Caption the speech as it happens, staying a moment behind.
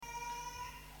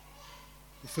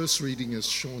The first reading, as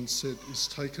Sean said, is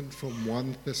taken from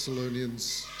 1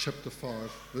 Thessalonians chapter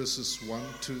 5, verses 1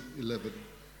 to 11.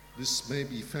 This may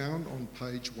be found on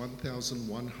page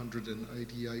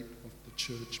 1188 of the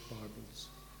Church Bibles.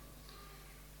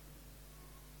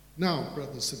 Now,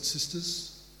 brothers and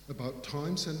sisters, about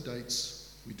times and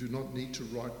dates we do not need to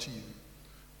write to you,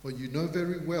 for you know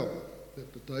very well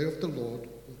that the day of the Lord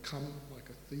will come like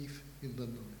a thief in the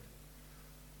night.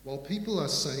 While people are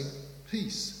saying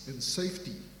peace and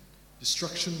safety,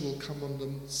 destruction will come on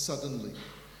them suddenly,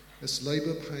 as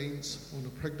labor pains on a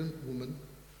pregnant woman,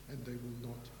 and they will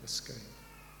not escape.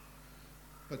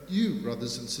 But you,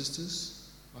 brothers and sisters,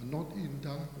 are not in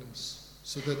darkness,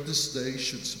 so that this day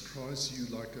should surprise you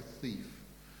like a thief.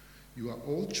 You are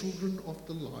all children of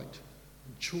the light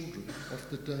and children of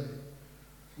the day.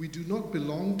 We do not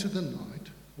belong to the night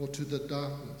or to the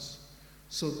darkness.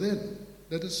 So then,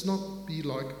 let us not be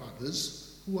like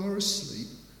others who are asleep,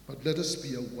 but let us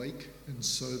be awake and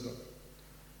sober.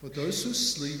 For those who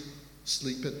sleep,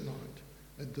 sleep at night,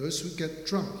 and those who get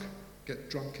drunk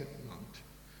at night.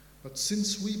 But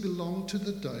since we belong to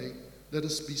the day, let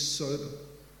us be sober,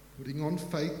 putting on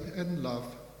faith and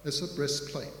love as a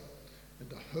breastplate, and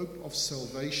the hope of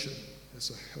salvation as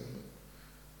a helmet.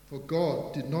 For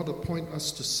God did not appoint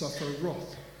us to suffer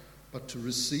wrath, but to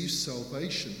receive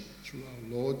salvation through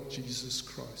our Lord Jesus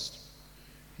Christ.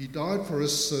 He died for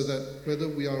us so that whether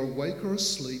we are awake or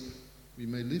asleep, we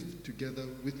may live together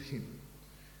with him.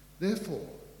 Therefore,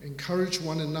 encourage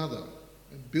one another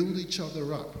and build each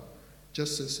other up,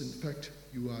 just as in fact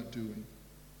you are doing.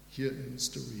 Here ends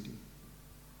the reading.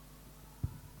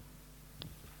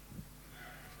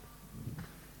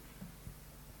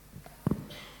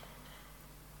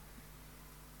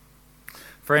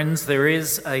 Friends, there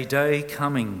is a day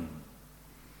coming,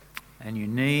 and you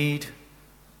need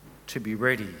to be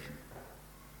ready.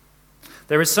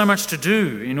 There is so much to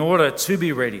do in order to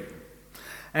be ready,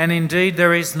 and indeed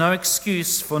there is no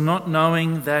excuse for not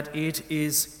knowing that it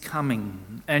is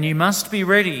coming, and you must be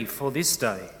ready for this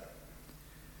day.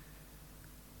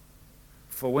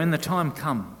 For when the time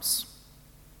comes,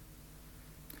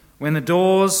 when the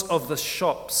doors of the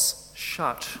shops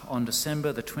shut on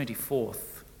December the 24th,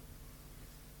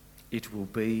 it will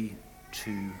be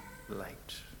too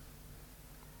late.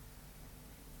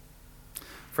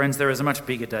 Friends, there is a much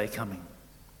bigger day coming.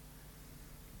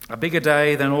 A bigger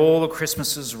day than all the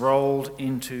Christmases rolled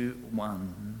into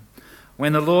one.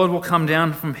 When the Lord will come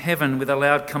down from heaven with a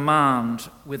loud command,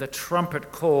 with a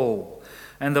trumpet call,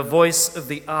 and the voice of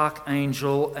the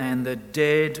archangel, and the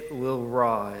dead will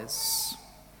rise.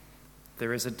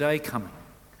 There is a day coming,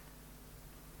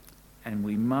 and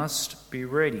we must be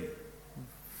ready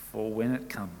for when it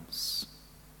comes.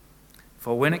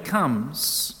 For when it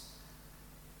comes,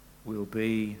 we'll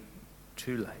be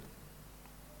too late.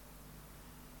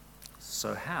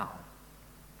 So how?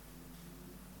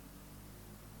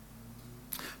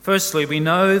 Firstly, we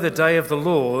know the day of the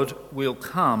Lord will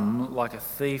come like a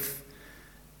thief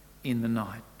in the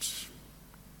night.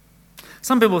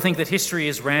 Some people think that history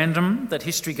is random, that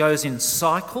history goes in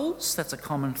cycles. That's a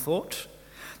common thought.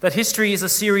 That history is a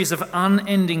series of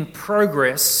unending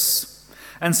progress.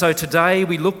 And so today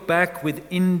we look back with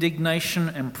indignation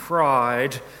and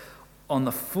pride on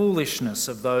the foolishness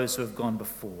of those who have gone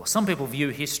before. Some people view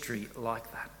history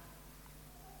like that.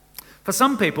 For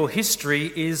some people,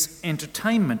 history is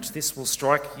entertainment. This will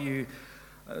strike you.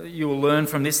 You will learn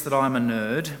from this that I'm a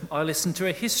nerd. I listen to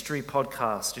a history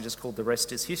podcast. It is called The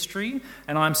Rest is History.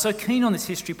 And I'm so keen on this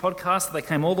history podcast that they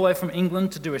came all the way from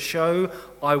England to do a show.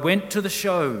 I went to the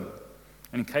show.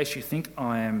 And in case you think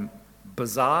I am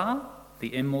bizarre,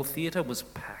 the Enmore Theatre was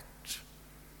packed.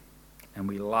 And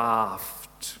we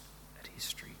laughed at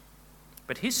history.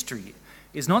 But history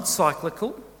is not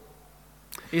cyclical,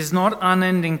 is not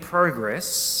unending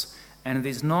progress, and it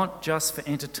is not just for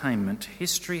entertainment.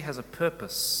 History has a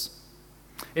purpose.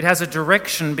 It has a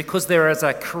direction because there is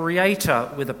a creator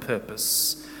with a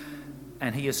purpose.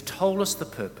 And he has told us the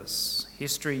purpose.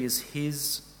 History is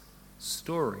his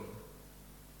story.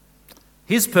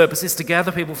 His purpose is to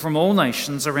gather people from all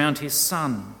nations around his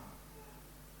Son.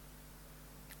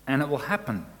 And it will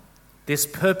happen, this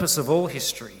purpose of all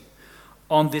history,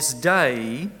 on this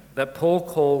day that Paul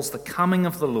calls the coming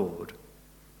of the Lord,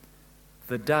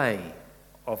 the day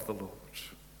of the Lord.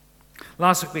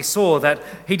 Last week we saw that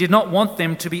he did not want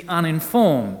them to be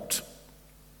uninformed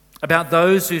about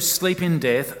those who sleep in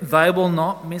death. They will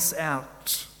not miss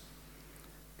out.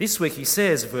 This week he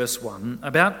says, verse 1,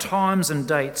 about times and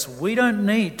dates we don't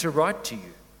need to write to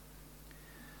you,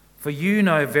 for you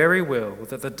know very well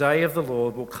that the day of the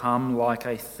Lord will come like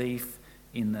a thief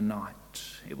in the night.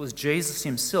 It was Jesus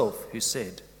himself who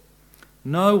said,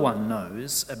 No one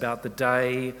knows about the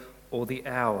day or the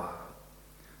hour,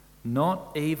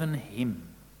 not even him.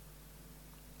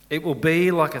 It will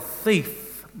be like a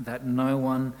thief that no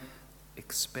one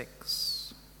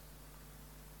expects.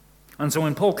 And so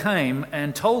when Paul came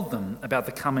and told them about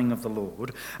the coming of the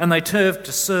Lord, and they turned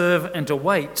to serve and to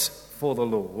wait for the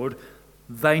Lord,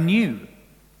 they knew.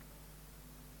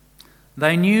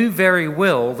 They knew very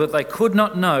well that they could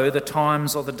not know the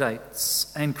times or the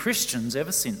dates, and Christians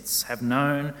ever since have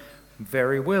known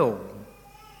very well.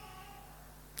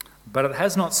 But it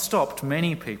has not stopped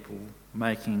many people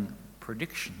making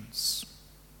predictions.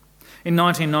 In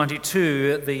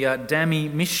 1992, the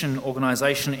Dami Mission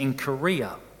Organisation in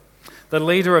Korea, the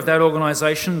leader of that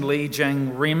organisation, Lee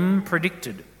Jang-rim,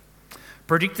 predicted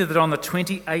that on the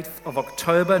 28th of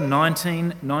October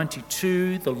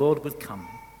 1992, the Lord would come.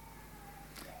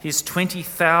 His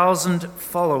 20,000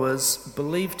 followers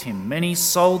believed him. Many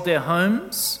sold their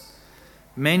homes.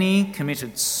 Many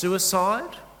committed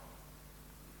suicide.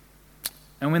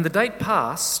 And when the date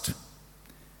passed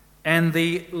and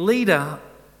the leader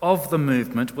of the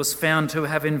movement was found to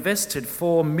have invested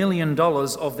 $4 million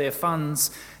of their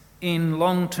funds in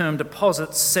long-term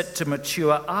deposits set to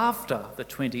mature after the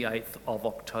 28th of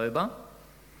October,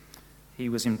 he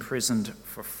was imprisoned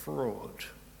for fraud.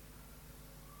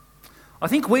 I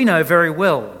think we know very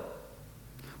well.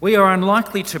 We are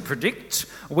unlikely to predict.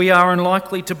 We are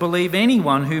unlikely to believe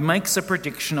anyone who makes a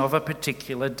prediction of a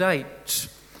particular date.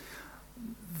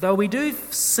 Though we do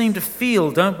seem to feel,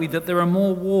 don't we, that there are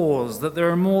more wars, that there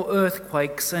are more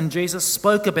earthquakes, and Jesus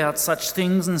spoke about such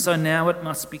things, and so now it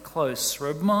must be close.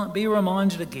 Be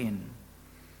reminded again.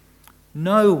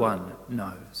 No one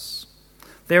knows.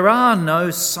 There are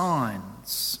no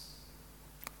signs.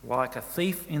 Like a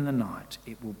thief in the night,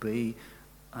 it will be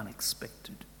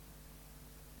unexpected.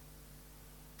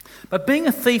 But being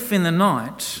a thief in the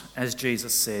night, as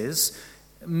Jesus says,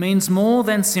 means more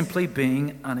than simply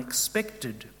being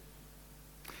unexpected.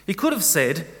 He could have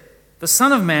said, the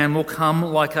Son of Man will come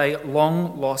like a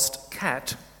long-lost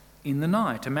cat in the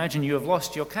night. Imagine you have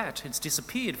lost your cat. It's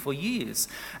disappeared for years.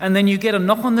 And then you get a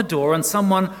knock on the door and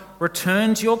someone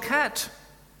returns your cat.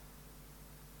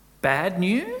 Bad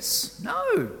news?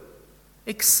 No.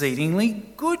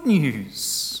 Exceedingly good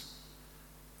news.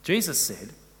 Jesus said,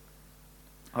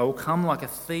 I will come like a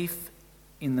thief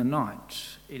in the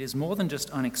night. It is more than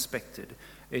just unexpected.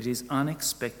 It is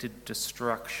unexpected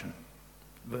destruction.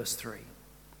 Verse 3.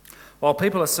 While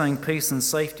people are saying peace and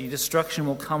safety, destruction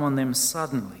will come on them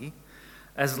suddenly,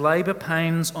 as labour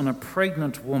pains on a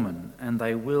pregnant woman, and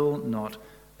they will not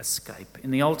escape. In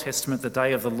the Old Testament, the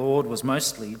day of the Lord was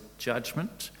mostly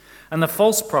judgment, and the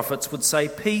false prophets would say,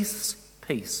 peace,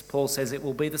 peace. Paul says it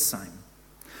will be the same.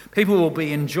 People will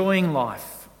be enjoying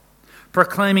life,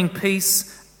 proclaiming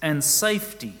peace and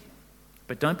safety.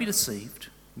 But don't be deceived.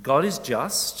 God is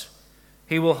just.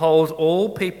 He will hold all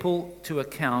people to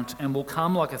account and will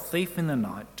come like a thief in the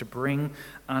night to bring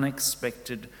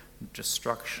unexpected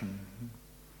destruction.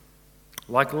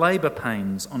 Like labour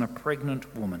pains on a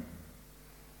pregnant woman.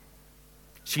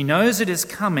 She knows it is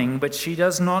coming, but she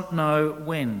does not know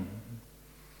when.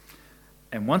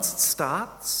 And once it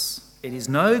starts, it is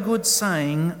no good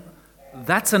saying,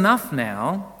 that's enough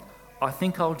now, I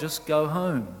think I'll just go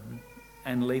home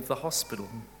and leave the hospital.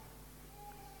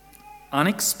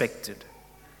 Unexpected,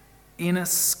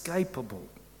 inescapable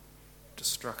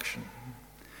destruction.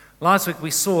 Last week we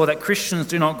saw that Christians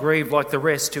do not grieve like the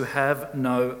rest who have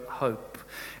no hope.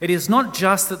 It is not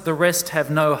just that the rest have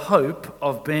no hope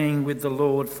of being with the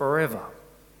Lord forever.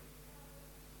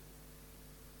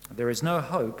 There is no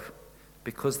hope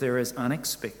because there is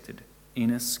unexpected,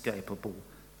 inescapable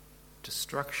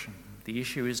destruction. The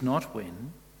issue is not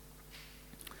when,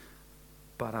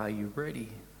 but are you ready?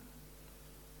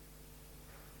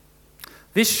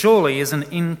 This surely is an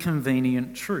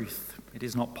inconvenient truth. It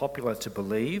is not popular to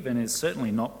believe, and it is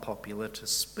certainly not popular to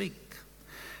speak.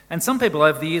 And some people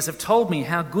over the years have told me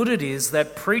how good it is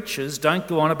that preachers don't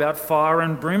go on about fire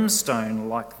and brimstone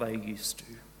like they used to.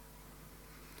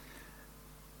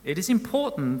 It is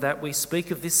important that we speak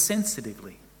of this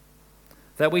sensitively,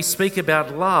 that we speak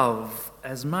about love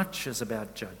as much as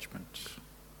about judgment.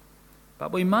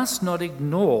 But we must not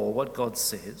ignore what God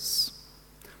says.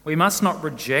 We must not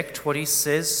reject what he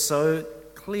says so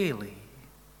clearly.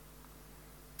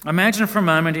 Imagine for a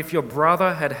moment if your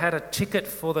brother had had a ticket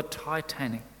for the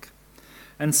Titanic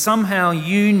and somehow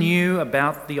you knew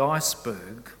about the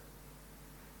iceberg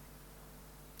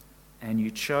and you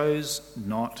chose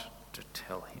not to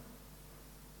tell him.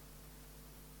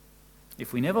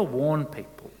 If we never warn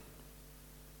people,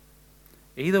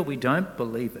 either we don't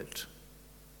believe it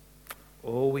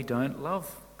or we don't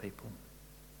love people.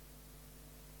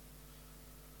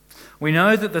 We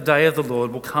know that the day of the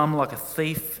Lord will come like a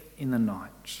thief in the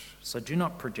night. So do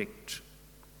not predict.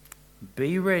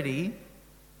 Be ready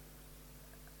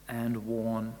and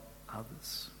warn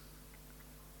others.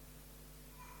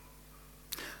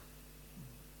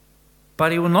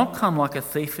 But he will not come like a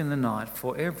thief in the night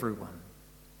for everyone.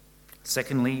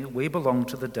 Secondly, we belong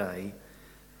to the day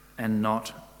and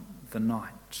not the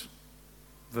night.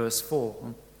 Verse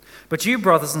 4. But you,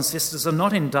 brothers and sisters, are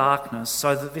not in darkness,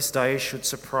 so that this day should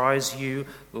surprise you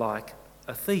like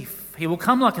a thief. He will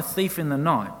come like a thief in the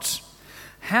night.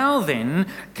 How then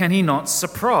can he not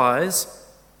surprise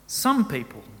some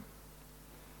people?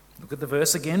 Look at the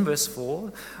verse again, verse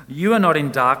 4. You are not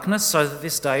in darkness, so that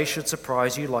this day should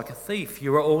surprise you like a thief.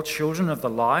 You are all children of the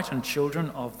light and children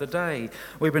of the day.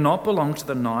 We do not belong to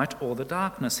the night or the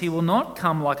darkness. He will not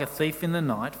come like a thief in the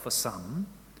night for some,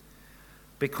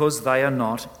 because they are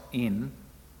not in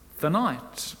the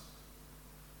night.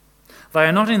 They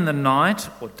are not in the night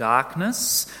or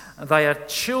darkness. They are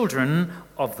children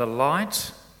of the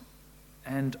light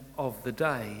and of the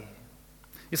day.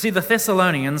 You see, the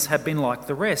Thessalonians have been like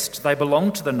the rest. They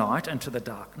belonged to the night and to the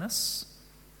darkness.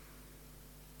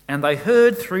 And they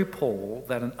heard through Paul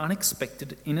that an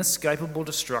unexpected, inescapable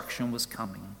destruction was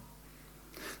coming.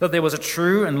 That there was a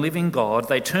true and living God.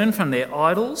 They turned from their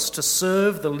idols to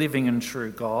serve the living and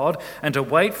true God and to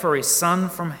wait for his Son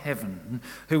from heaven,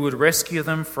 who would rescue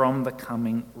them from the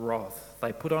coming wrath.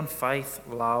 They put on faith,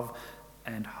 love,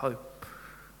 and hope.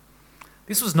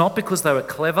 This was not because they were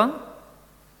clever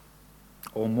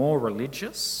or more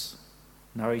religious.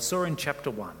 No, he saw in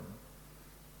chapter 1.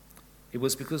 It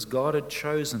was because God had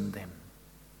chosen them.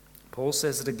 Paul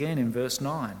says it again in verse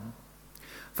 9.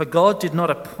 For God did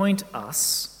not appoint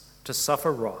us to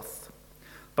suffer wrath,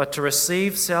 but to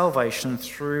receive salvation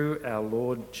through our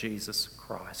Lord Jesus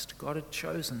Christ. God had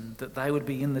chosen that they would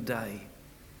be in the day.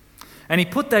 And he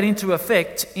put that into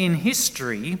effect in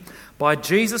history by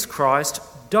Jesus Christ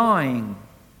dying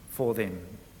for them.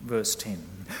 Verse 10.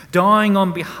 Dying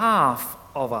on behalf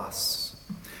of us.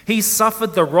 He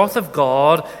suffered the wrath of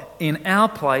God in our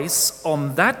place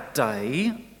on that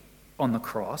day on the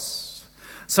cross,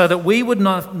 so that we would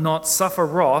not suffer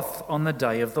wrath on the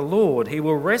day of the Lord. He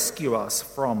will rescue us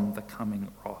from the coming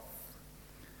wrath.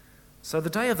 So the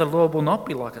day of the Lord will not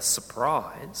be like a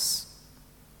surprise,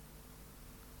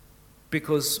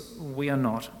 because we are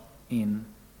not in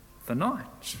the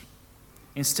night.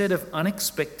 Instead of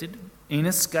unexpected,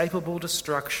 inescapable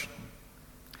destruction,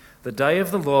 the day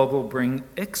of the Lord will bring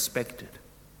expected,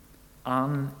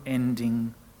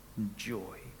 unending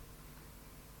joy.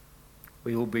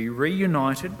 We will be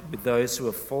reunited with those who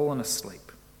have fallen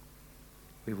asleep.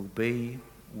 We will be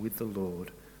with the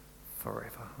Lord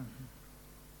forever.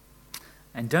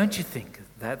 And don't you think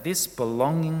that this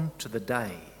belonging to the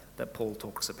day that Paul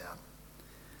talks about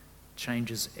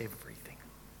changes everything?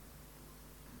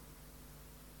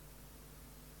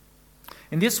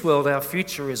 In this world, our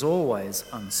future is always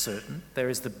uncertain. There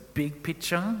is the big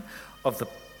picture of the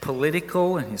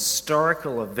political and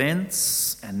historical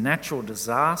events and natural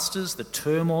disasters, the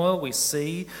turmoil we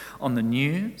see on the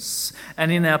news.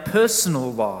 And in our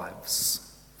personal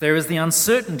lives, there is the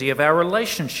uncertainty of our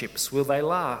relationships. Will they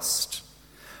last?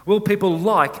 Will people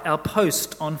like our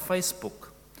post on Facebook?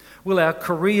 Will our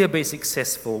career be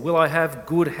successful? Will I have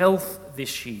good health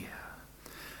this year?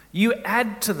 You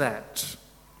add to that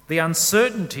the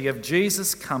uncertainty of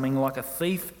Jesus coming like a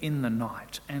thief in the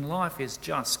night, and life is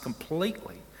just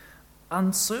completely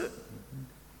uncertain.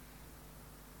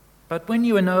 But when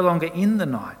you are no longer in the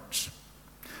night,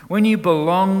 when you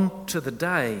belong to the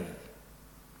day,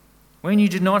 when you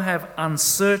do not have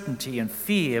uncertainty and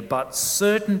fear, but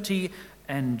certainty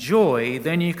and joy,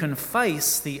 then you can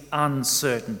face the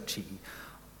uncertainty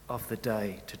of the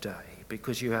day to day,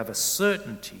 because you have a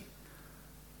certainty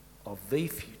of the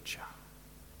future.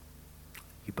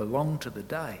 You belong to the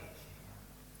day.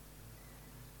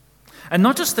 And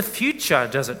not just the future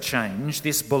does it change,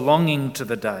 this belonging to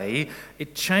the day,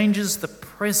 it changes the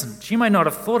present. You may not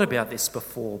have thought about this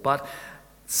before, but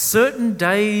certain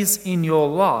days in your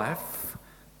life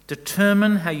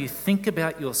determine how you think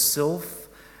about yourself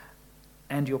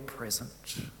and your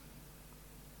present.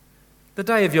 The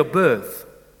day of your birth,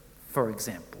 for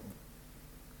example.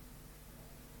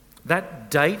 That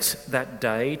date, that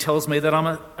day, tells me that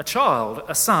I'm a child,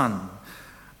 a son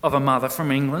of a mother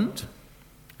from England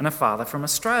and a father from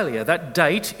Australia. That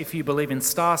date, if you believe in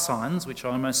star signs, which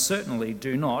I most certainly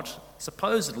do not,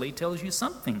 supposedly tells you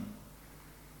something.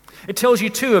 It tells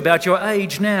you too about your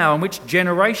age now and which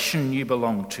generation you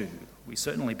belong to. We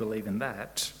certainly believe in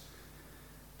that.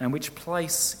 And which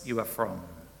place you are from.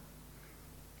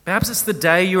 Perhaps it's the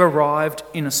day you arrived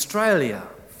in Australia,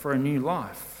 for a new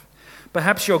life.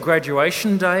 Perhaps your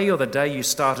graduation day, or the day you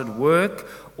started work,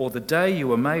 or the day you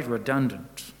were made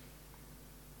redundant,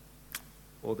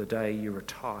 or the day you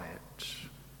retired.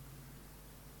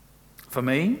 For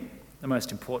me, the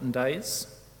most important days: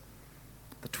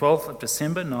 the 12th of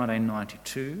December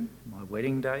 1992, my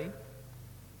wedding day;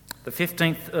 the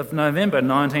 15th of November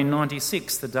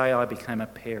 1996, the day I became a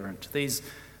parent. These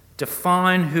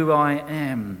define who I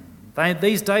am.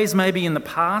 These days may be in the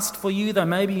past for you, they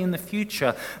may be in the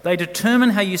future. They determine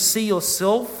how you see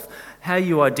yourself, how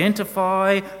you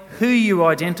identify, who you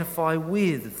identify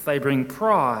with. They bring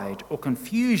pride or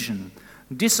confusion,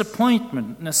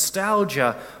 disappointment,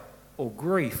 nostalgia, or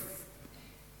grief.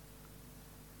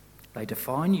 They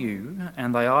define you,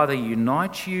 and they either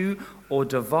unite you or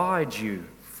divide you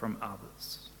from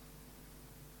others.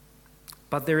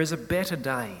 But there is a better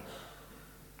day,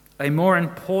 a more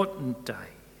important day,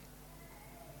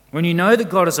 when you know that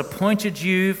God has appointed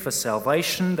you for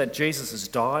salvation, that Jesus has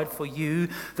died for you,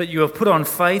 that you have put on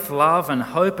faith, love and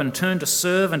hope and turned to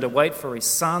serve and to wait for his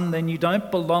Son. Then you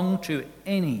don't belong to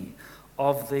any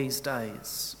of these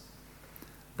days.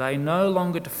 They no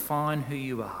longer define who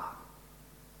you are.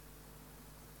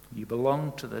 You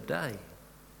belong to the day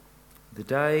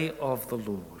of the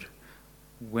Lord,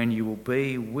 when you will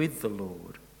be with the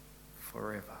Lord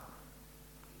forever.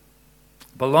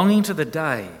 Belonging to the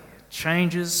day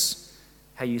changes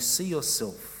how you see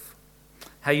yourself,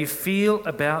 how you feel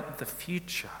about the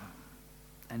future.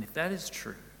 And if that is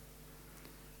true,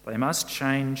 they must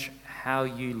change how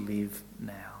you live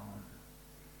now.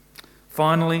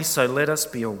 Finally, so let us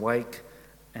be awake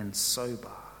and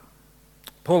sober.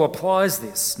 Paul applies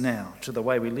this now to the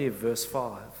way we live, verse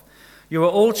 5. You are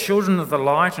all children of the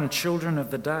light and children of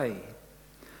the day.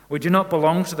 We do not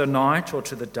belong to the night or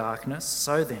to the darkness.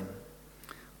 So then,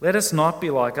 let us not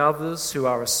be like others who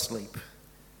are asleep,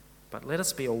 but let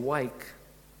us be awake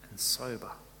and sober.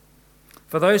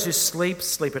 For those who sleep,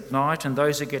 sleep at night, and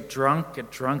those who get drunk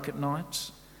at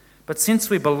night. But since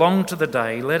we belong to the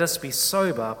day, let us be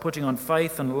sober, putting on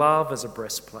faith and love as a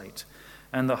breastplate,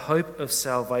 and the hope of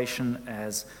salvation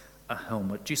as a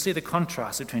helmet. Do you see the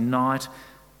contrast between night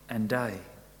and day?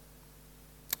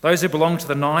 Those who belong to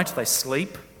the night, they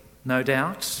sleep, no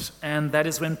doubt, and that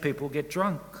is when people get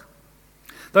drunk.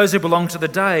 Those who belong to the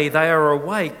day, they are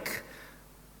awake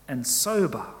and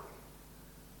sober.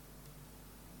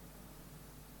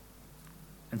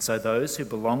 And so those who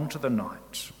belong to the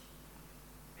night,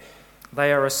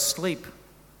 they are asleep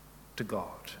to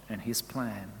God and his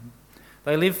plan.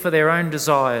 They live for their own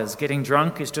desires. Getting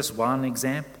drunk is just one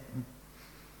example.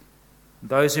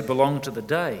 Those who belong to the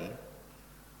day,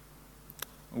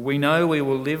 we know we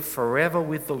will live forever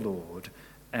with the Lord,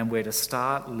 and we're to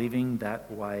start living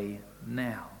that way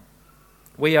now.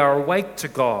 We are awake to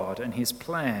God and his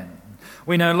plan.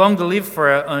 We no longer live for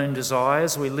our own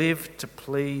desires. We live to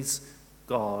please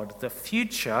God. The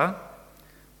future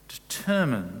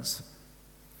determines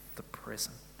the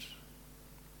present.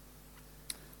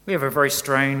 We have a very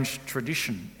strange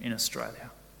tradition in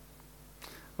Australia.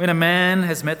 When a man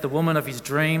has met the woman of his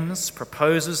dreams,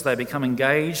 proposes, they become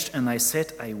engaged, and they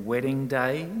set a wedding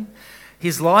day,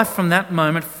 his life from that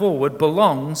moment forward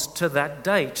belongs to that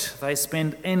date. They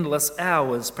spend endless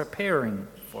hours preparing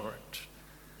for it.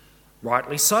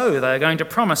 Rightly so, they are going to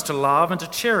promise to love and to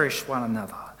cherish one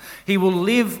another. He will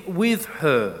live with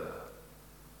her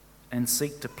and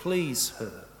seek to please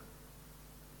her.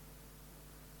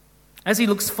 As he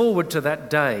looks forward to that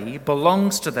day,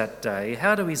 belongs to that day,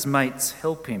 how do his mates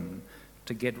help him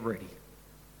to get ready?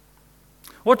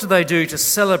 What do they do to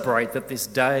celebrate that this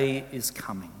day is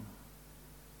coming?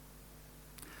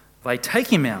 They take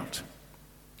him out,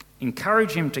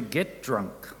 encourage him to get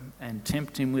drunk, and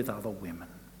tempt him with other women.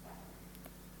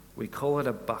 We call it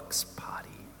a bucks party,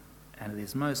 and it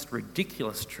is the most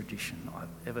ridiculous tradition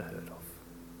I've ever heard of.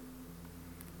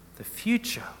 The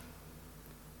future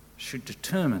should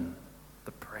determine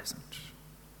the present.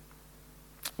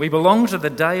 We belong to the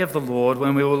day of the Lord,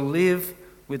 when we will live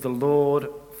with the Lord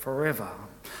forever.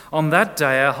 On that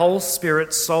day, our whole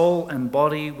spirit, soul, and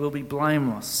body will be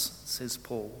blameless, says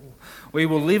Paul. We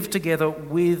will live together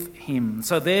with him.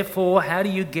 So therefore, how do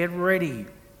you get ready?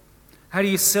 How do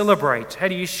you celebrate? How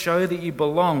do you show that you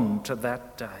belong to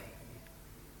that day?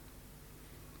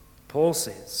 Paul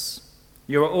says,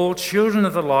 you are all children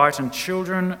of the light and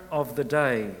children of the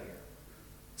day.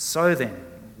 So then,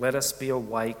 let us be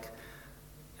awake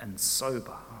and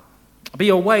sober. Be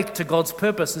awake to God's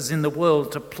purposes in the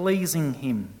world, to pleasing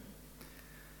him.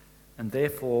 And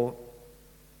therefore,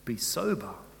 be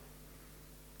sober.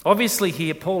 Obviously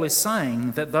here Paul is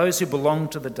saying that those who belong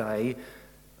to the day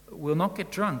will not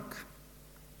get drunk.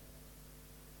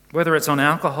 whether it's on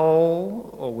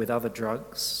alcohol or with other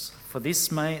drugs, for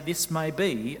this may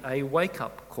be a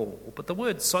wake-up call. But the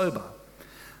word sober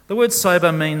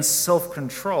means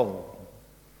self-control.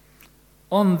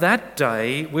 On that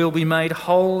day, we'll be made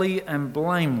holy and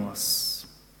blameless.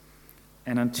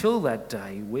 And until that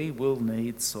day, we will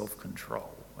need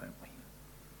self-control, won't we?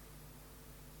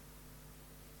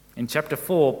 In chapter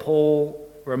 4, Paul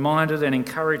reminded and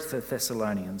encouraged the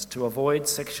Thessalonians to avoid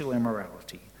sexual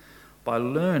immorality by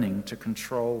learning to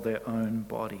control their own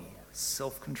body,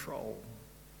 self-control.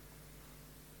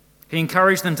 He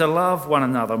encouraged them to love one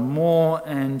another more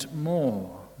and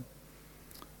more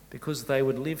because they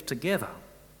would live together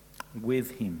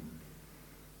with him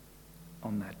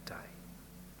on that day.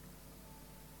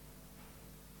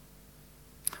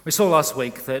 We saw last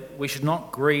week that we should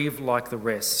not grieve like the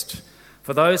rest,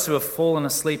 for those who have fallen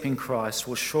asleep in Christ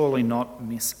will surely not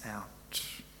miss out.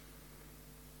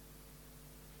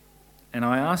 And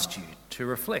I asked you to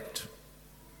reflect.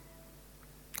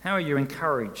 How are you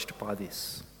encouraged by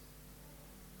this?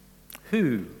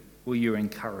 Who will you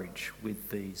encourage with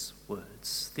these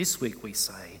words? This week we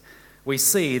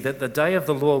see that the day of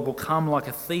the Lord will come like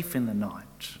a thief in the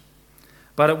night.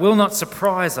 But it will not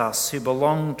surprise us who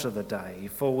belong to the day,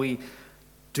 for we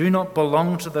do not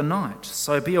belong to the night.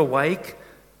 So be awake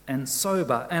and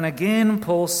sober. And again,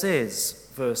 Paul says,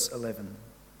 verse 11,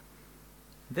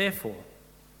 therefore,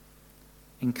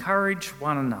 encourage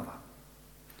one another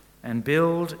and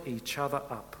build each other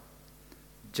up,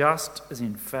 just as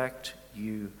in fact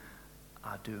you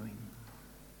are doing.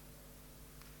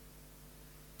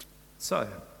 So,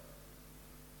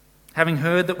 having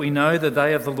heard that we know the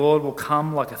day of the Lord will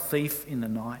come like a thief in the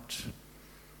night,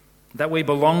 that we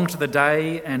belong to the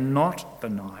day and not the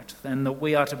night, and that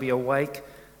we are to be awake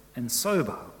and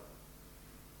sober,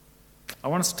 I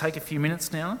want us to take a few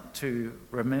minutes now to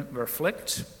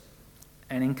reflect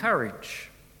and encourage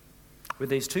with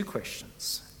these two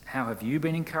questions. How have you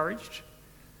been encouraged?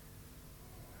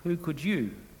 Who could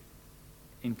you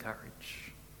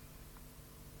encourage?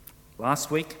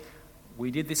 Last week, we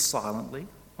did this silently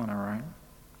on our own.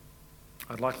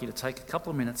 I'd like you to take a couple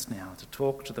of minutes now to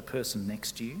talk to the person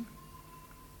next to you.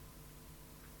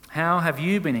 How have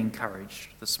you been encouraged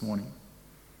this morning?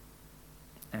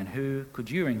 And who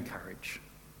could you encourage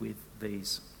with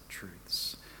these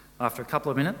truths? After a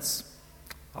couple of minutes,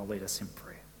 I'll lead us in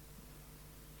prayer.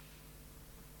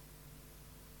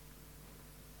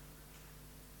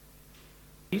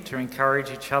 To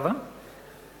encourage each other,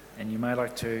 and you may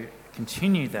like to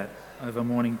continue that over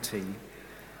morning tea.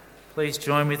 Please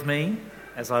join with me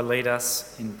as I lead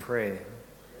us in prayer.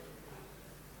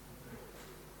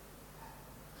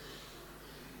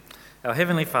 Our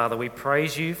Heavenly Father, we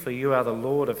praise you for you are the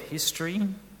Lord of history,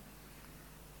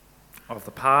 of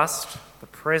the past, the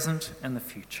present and the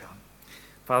future.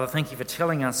 Father, thank you for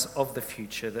telling us of the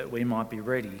future that we might be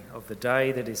ready of the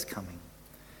day that is coming.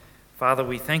 Father,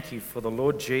 we thank you for the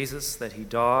Lord Jesus, that he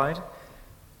died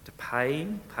to pay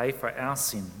for our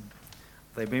sin,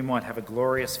 that we might have a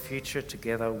glorious future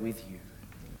together with you.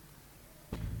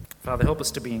 Father, help us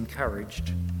to be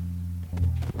encouraged,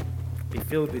 be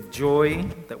filled with joy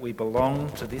that we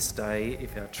belong to this day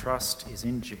if our trust is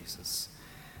in Jesus,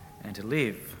 and to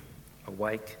live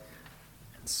awake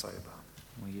and sober.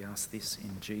 We ask this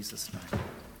in Jesus' name.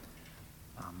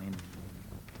 Amen.